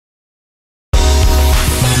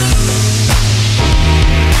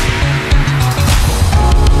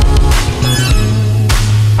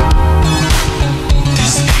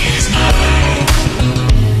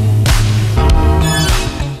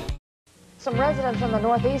residents in the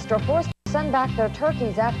Northeast are forced to send back their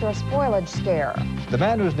turkeys after a spoilage scare. The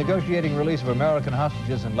man who's negotiating release of American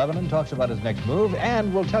hostages in Lebanon talks about his next move,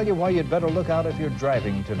 and will tell you why you'd better look out if you're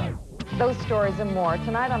driving tonight. Those stories and more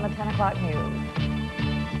tonight on the 10 o'clock news.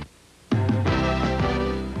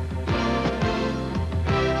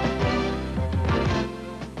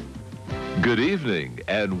 Good evening,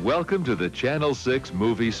 and welcome to the Channel 6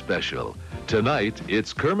 movie special. Tonight,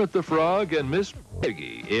 it's Kermit the Frog and Miss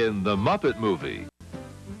Piggy in The Muppet Movie.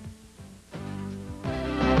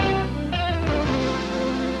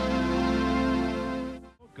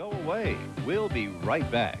 Go away. We'll be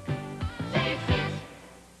right back.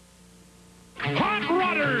 Hot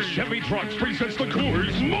Rodders! Chevy Trucks presents the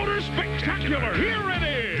Coors Motor Spectacular. Here it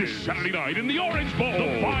is! This Saturday night in the Orange Bowl.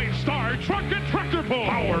 The 5-star Truck and Tractor Pull.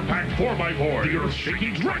 Power-packed 4x4. The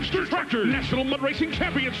Earth-shaking Dragster Tractor. National Mud Racing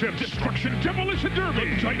Championship. Destruction Demolition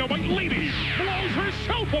Derby. The Dynamite Lady blows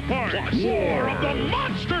herself apart. Plus, more of the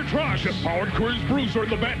Monster Trucks. The powered Coors Bruiser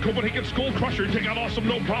and the Bad Copenhagen Skull Crusher take out Awesome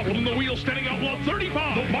No Problem in the Wheel Standing Outlaw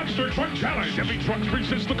 35. The Monster Truck Challenge. Chevy Trucks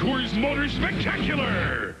presents the Coors Motor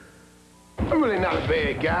Spectacular. I'm really not a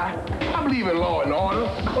bad guy. I believe in law and order.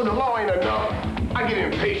 When the law ain't enough, I get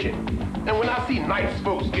impatient. And when I see nice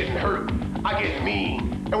folks getting hurt, I get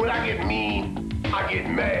mean. And when I get mean, I get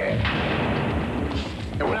mad.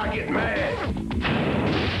 And when I get mad,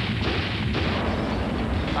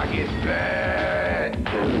 I get bad.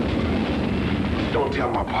 Don't tell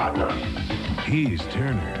my partner. He's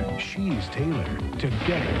Turner, she's Taylor.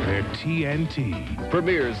 Together, they're TNT.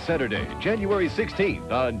 Premieres Saturday, January 16th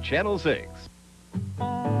on Channel 6. Hurry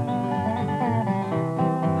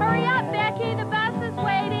up, Becky. The bus is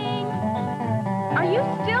waiting. Are you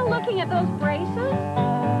still looking at those braces?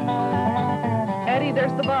 Eddie,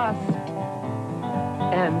 there's the bus.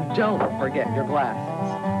 And don't forget your glasses.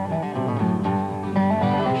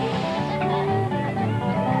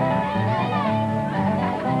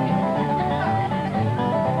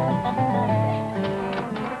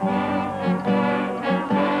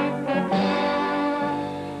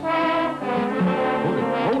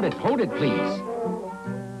 Hold it, please.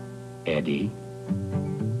 Eddie,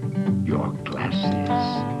 your glasses.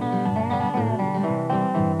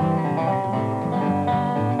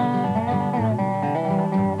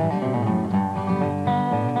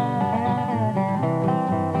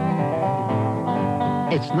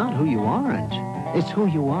 It's not who you aren't, it's who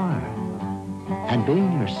you are. And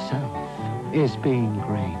being yourself is being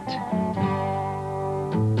great.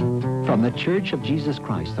 From the Church of Jesus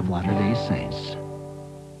Christ of Latter Day Saints.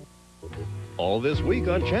 All this week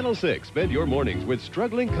on Channel 6, spend your mornings with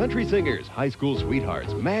struggling country singers, high school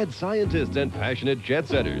sweethearts, mad scientists, and passionate jet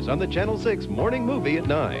setters on the Channel 6 Morning Movie at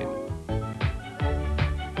 9.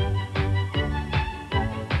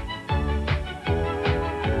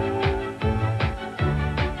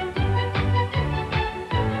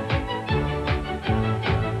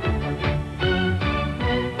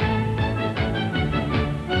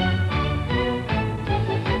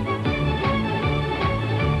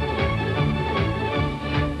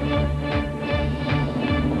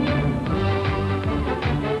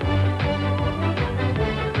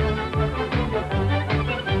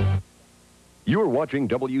 You're watching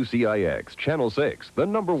WCIX Channel 6, the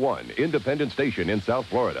 #1 independent station in South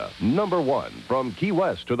Florida. #1 from Key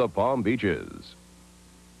West to the Palm Beaches.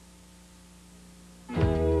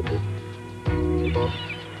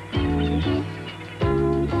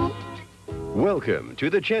 Welcome to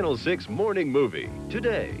the Channel 6 Morning Movie.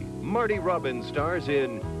 Today, Marty Robbins stars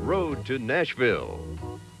in Road to Nashville.